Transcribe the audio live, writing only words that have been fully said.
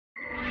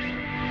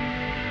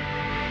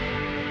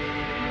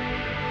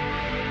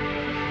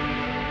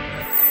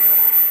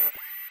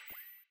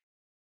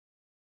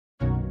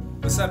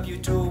What's up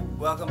YouTube?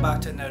 Welcome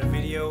back to another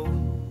video.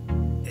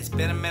 It's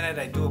been a minute,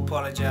 I do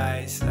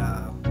apologize.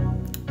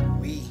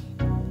 We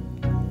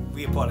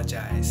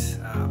apologize,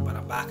 but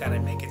I'm back at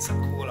it making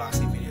some cool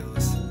RC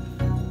videos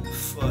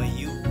for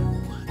you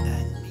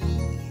and me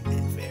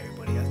and for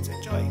everybody else to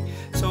enjoy.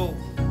 So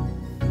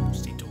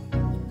stay tuned.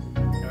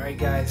 Alright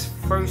guys,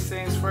 first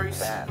things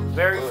first,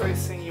 very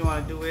first thing you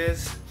want to do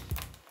is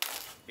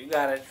you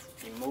gotta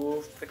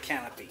remove the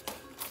canopy.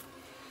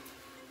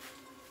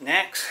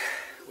 Next,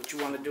 what you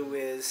want to do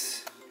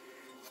is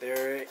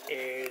there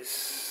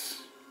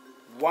is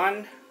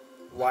one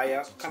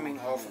wire coming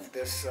off of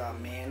this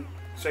main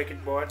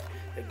circuit board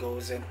that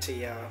goes into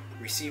your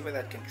receiver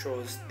that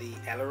controls the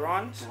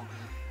ailerons.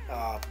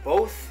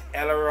 Both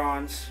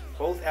ailerons,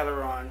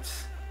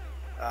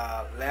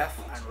 left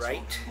and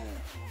right,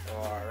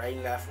 or right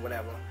and left,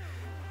 whatever,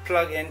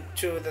 plug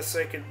into the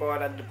circuit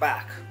board at the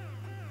back,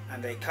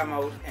 and they come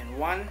out in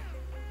one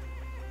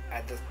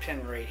at this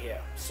pin right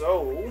here.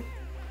 So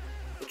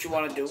what you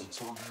want to do,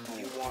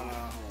 you want to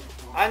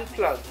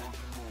unplug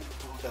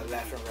the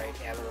left and right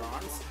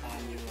ailerons,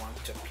 and you want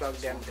to plug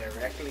them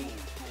directly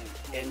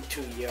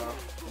into your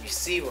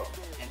receiver,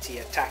 into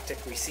your Tactic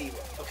receiver.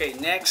 Okay,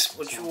 next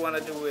what you want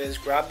to do is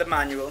grab the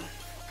manual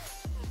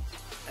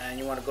and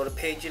you want to go to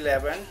page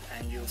 11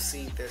 and you'll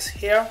see this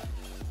here.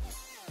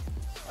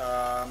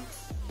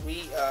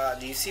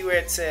 Do you see where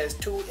it says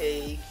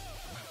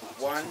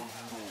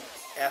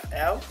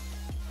 2A1FL?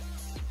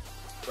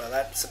 Well,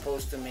 that's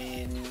supposed to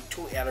mean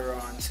 2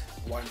 ailerons,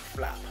 1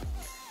 flap.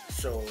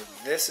 So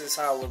this is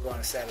how we're going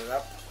to set it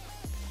up.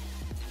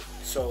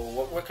 So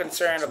what we're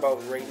concerned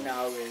about right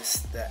now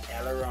is the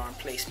aileron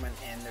placement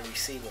in the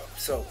receiver.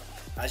 So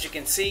as you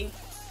can see,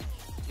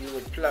 you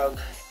would plug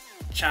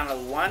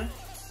channel 1,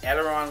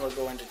 aileron will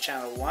go into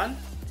channel 1,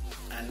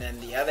 and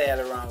then the other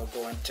aileron will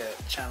go into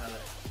channel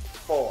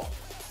 4.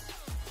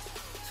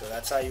 So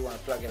that's how you want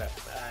to plug it up,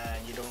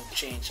 and you don't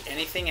change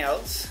anything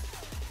else.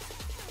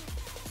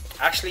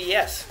 Actually,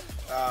 yes,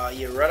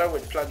 your rudder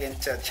would plug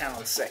into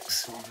channel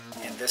 6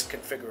 in this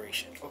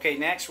configuration. Okay,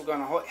 next we're going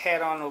to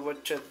head on over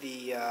to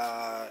the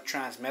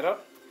transmitter.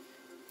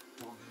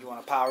 You want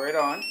to power it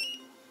on.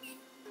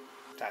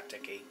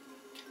 Tactic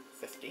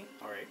 850.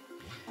 Alright.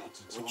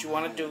 What you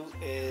want to do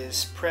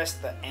is press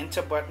the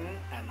enter button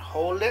and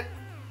hold it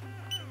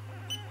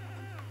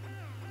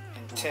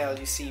until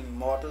you see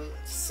model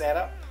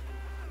setup.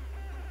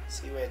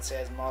 See where it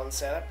says model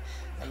setup?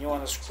 And you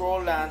want to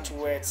scroll down to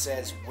where it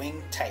says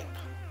wing type.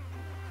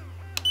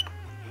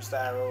 Use the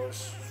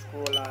arrows,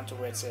 scroll down to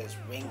where it says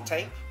wing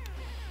type.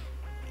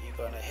 You're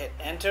going to hit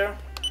enter.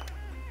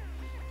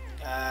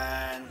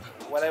 And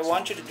what I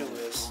want you to do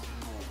is,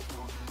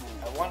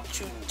 I want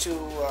you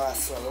to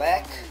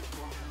select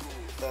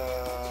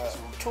the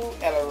 2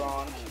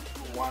 aileron,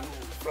 1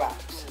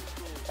 flaps.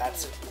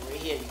 That's it. Right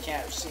here, you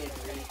can't see it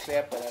really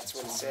clear, but that's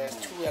what it says,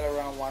 2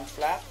 aileron, 1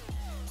 flap.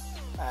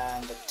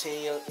 And the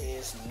tail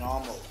is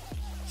normal.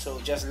 So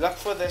just look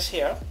for this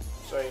here.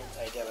 Sorry,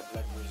 I got a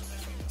blood bruise on my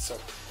finger. So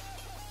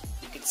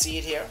you can see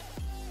it here.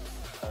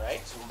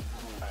 Alright.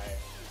 Alright.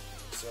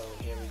 So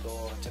here we go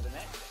on to the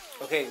next.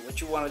 Okay, what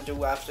you want to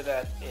do after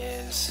that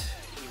is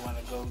you want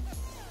to go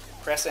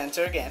press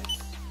enter again.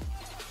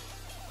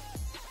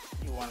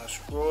 You want to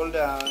scroll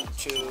down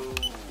to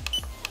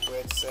where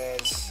it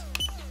says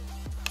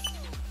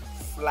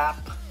flap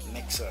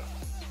mixer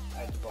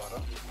at the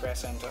bottom.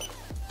 Press enter.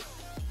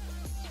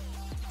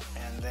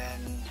 And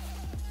then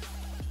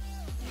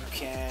you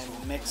can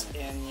mix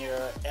in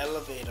your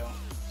elevator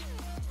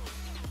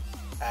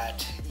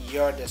at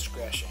your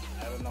discretion.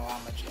 I don't know how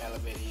much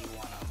elevator you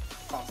want to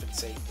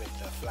compensate with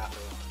the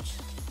flaperons,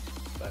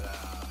 but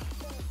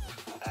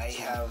I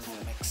have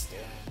mixed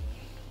in.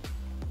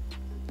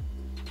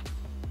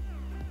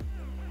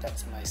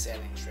 That's my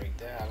settings right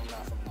there. I don't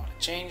know if I'm going to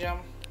change them,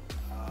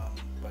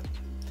 but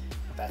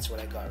that's what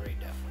I got right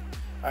there.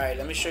 Alright,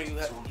 let me show you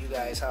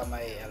guys how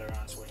my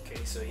ailerons work.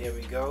 Okay, so here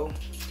we go.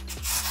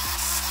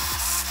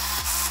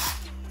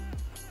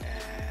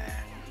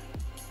 And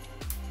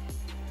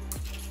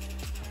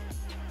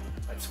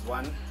that's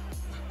one.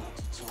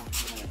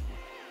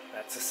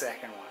 That's the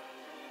second one.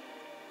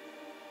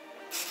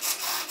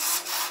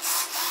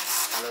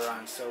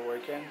 Aileron still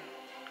working.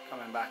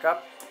 Coming back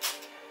up.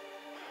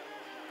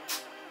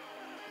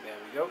 There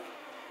we go.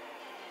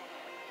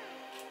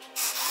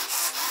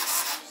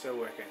 Still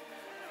working.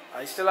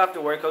 I still have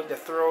to work out the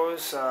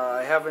throws.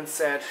 I haven't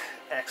set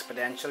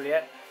exponential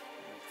yet.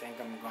 I think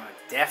I'm going to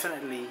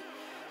definitely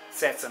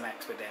set some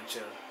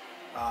exponential.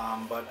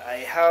 But I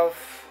have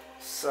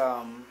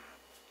some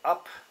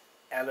up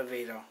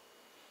elevator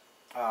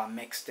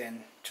mixed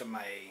in to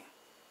my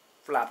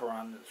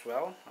flaperon as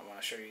well. I want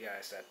to show you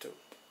guys that too.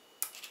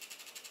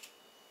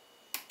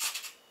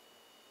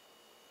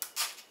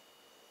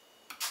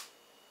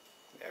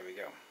 There we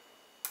go.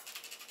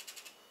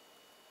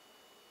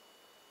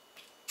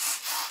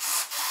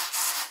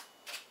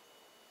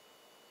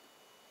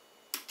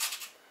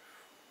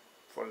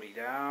 Fully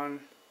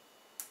down,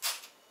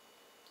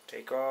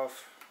 take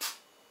off,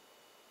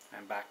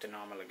 and back to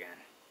normal again.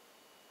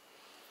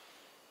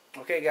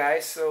 Okay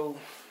guys, so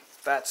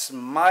that's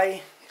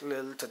my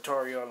little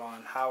tutorial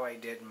on how I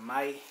did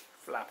my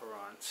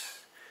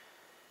flaperons.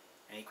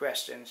 Any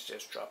questions,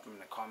 just drop them in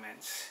the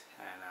comments,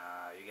 and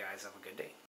you guys have a good day.